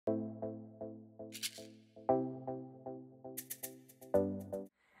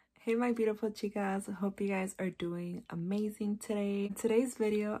Hey my beautiful chicas, I hope you guys are doing amazing today. In today's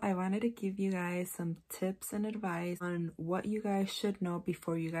video, I wanted to give you guys some tips and advice on what you guys should know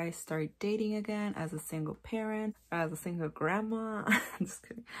before you guys start dating again as a single parent, or as a single grandma. I'm just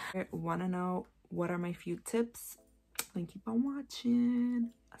kidding. I want to know what are my few tips, and keep on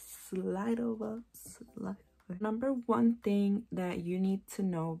watching. Slide over. Number one thing that you need to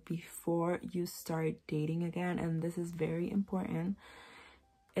know before you start dating again, and this is very important,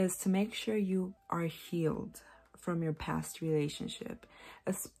 is to make sure you are healed from your past relationship,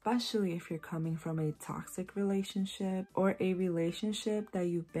 especially if you're coming from a toxic relationship or a relationship that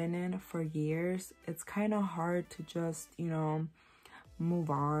you've been in for years. It's kind of hard to just, move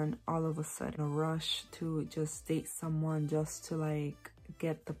on all of a sudden, a rush to just date someone just to like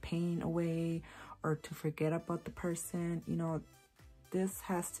get the pain away or to forget about the person. This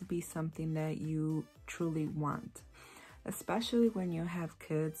has to be something that you truly want. Especially when you have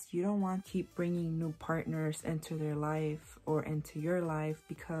kids, you don't want to keep bringing new partners into their life or into your life,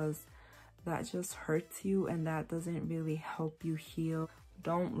 because that just hurts you and that doesn't really help you heal.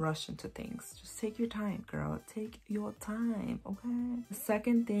 Don't rush into things. Just take your time, girl. Take your time, okay? The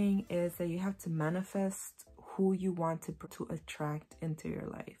second thing is that you have to manifest who you want to attract into your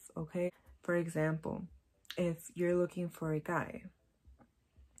life, okay? For example, if you're looking for a guy,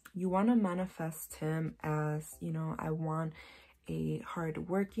 you want to manifest him as, I want a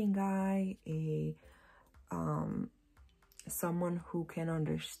hardworking guy, someone who can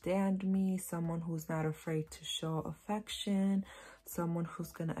understand me, someone who's not afraid to show affection, someone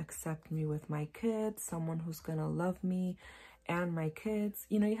who's going to accept me with my kids, someone who's going to love me and my kids.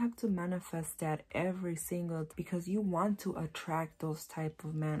 You have to manifest that every single, because you want to attract those type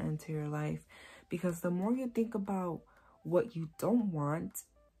of men into your life. Because the more you think about what you don't want,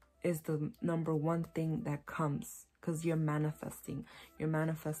 is the number one thing that comes, because you're manifesting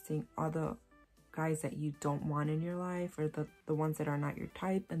all the guys that you don't want in your life, or the ones that are not your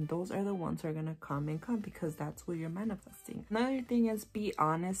type, and those are the ones who are gonna come because that's what you're manifesting. Another thing is, be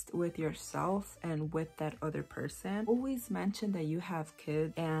honest with yourself and with that other person. Always mention that you have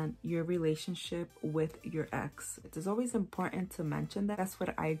kids and your relationship with your ex. It is always important to mention that. That's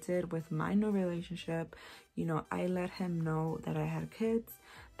what I did with my new relationship. I let him know that I had kids,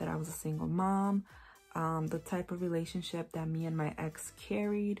 that I was a single mom, the type of relationship that me and my ex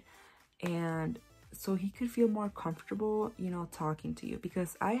carried, and so he could feel more comfortable, talking to you.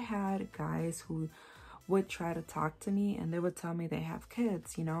 Because I had guys who would try to talk to me and they would tell me they have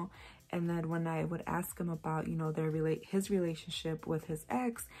kids, and then when I would ask him about, his relationship with his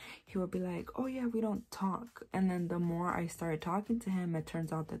ex, he would be like, oh yeah, we don't talk. And then the more I started talking to him, it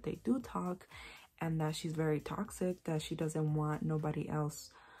turns out that they do talk, and that she's very toxic, that she doesn't want nobody else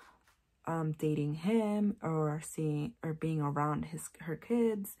dating him or being around her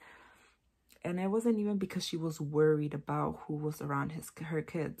kids. And it wasn't even because she was worried about who was around her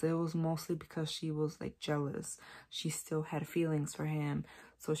kids. It was mostly because she was like jealous. She still had feelings for him,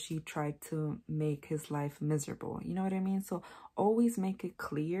 so she tried to make his life miserable. You know what I mean? So always make it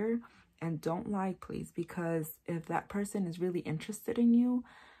clear, and don't lie, please, because if that person is really interested in you,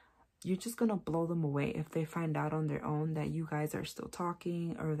 you're just gonna blow them away if they find out on their own that you guys are still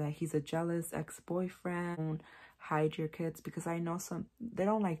talking, or that he's a jealous ex-boyfriend. Don't hide your kids, because I know they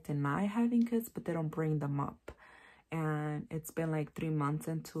don't like deny having kids, but they don't bring them up. And it's been like 3 months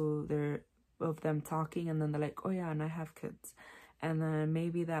into them talking, and then they're like, oh yeah, and I have kids. And then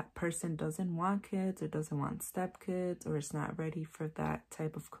maybe that person doesn't want kids, or doesn't want stepkids, or is not ready for that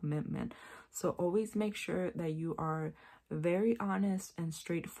type of commitment. So always make sure that you are very honest and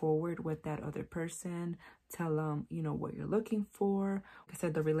straightforward with that other person. Tell them, what you're looking for. Like I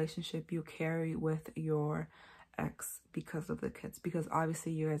said, the relationship you carry with your ex because of the kids, because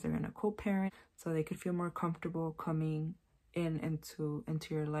obviously you guys are going to co-parent, so they could feel more comfortable coming into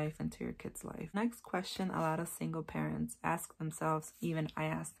your life, into your kids' life. Next question a lot of single parents ask themselves, even I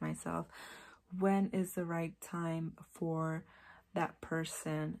asked myself, when is the right time for that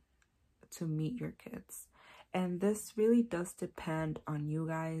person to meet your kids? And this really does depend on you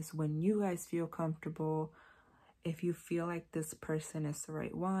guys. When you guys feel comfortable, if you feel like this person is the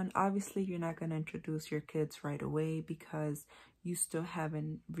right one, obviously you're not going to introduce your kids right away, because you still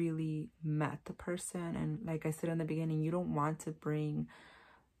haven't really met the person. And like I said in the beginning, you don't want to bring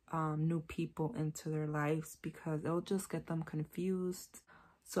new people into their lives, because it'll just get them confused.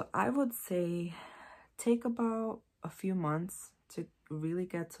 So I would say take about a few months to really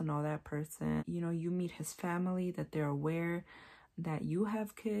get to know that person. You meet his family, that they're aware that you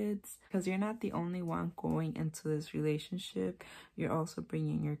have kids, because you're not the only one going into this relationship. You're also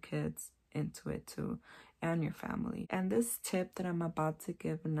bringing your kids into it too. and your family. And this tip that I'm about to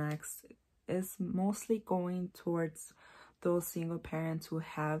give next is mostly going towards those single parents who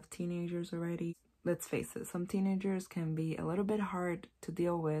have teenagers already. Let's face it, some teenagers can be a little bit hard to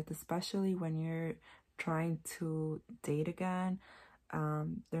deal with, especially when you're trying to date again.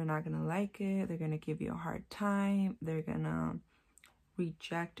 They're not gonna like it. They're gonna give you a hard time. They're gonna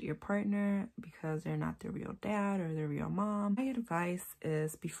reject your partner because they're not the real dad or the real mom. My advice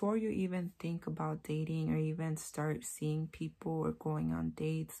is, before you even think about dating or even start seeing people or going on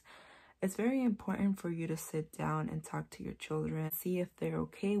dates, it's very important for you to sit down and talk to your children, see if they're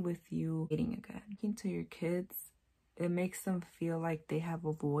okay with you dating again. Talking to your kids, it makes them feel like they have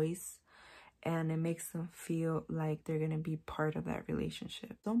a voice, and it makes them feel like they're gonna be part of that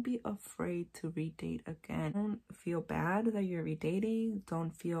relationship. Don't be afraid to redate again. Don't feel bad that you're redating.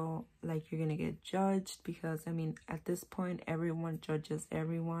 Don't feel like you're gonna get judged, because I mean, at this point, everyone judges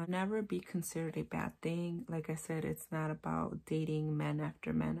everyone. Never be considered a bad thing. Like I said, it's not about dating men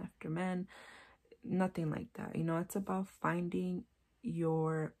after men after men. Nothing like that. You know, it's about finding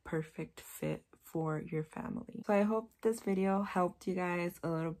your perfect fit for your family. So I hope this video helped you guys a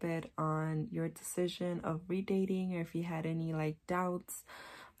little bit on your decision of redating, or if you had any like doubts.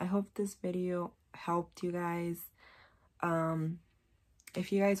 I hope this video helped you guys.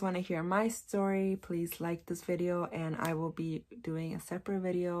 If you guys want to hear my story, please like this video, and I will be doing a separate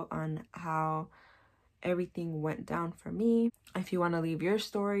video on how everything went down for me. If you want to leave your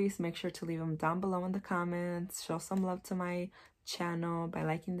stories, make sure to leave them down below in the comments. Show some love to my channel by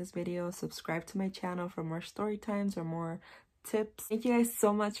liking this video. Subscribe to my channel for more story times or more tips. Thank you guys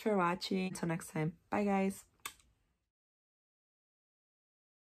so much for watching. Until next time, bye guys.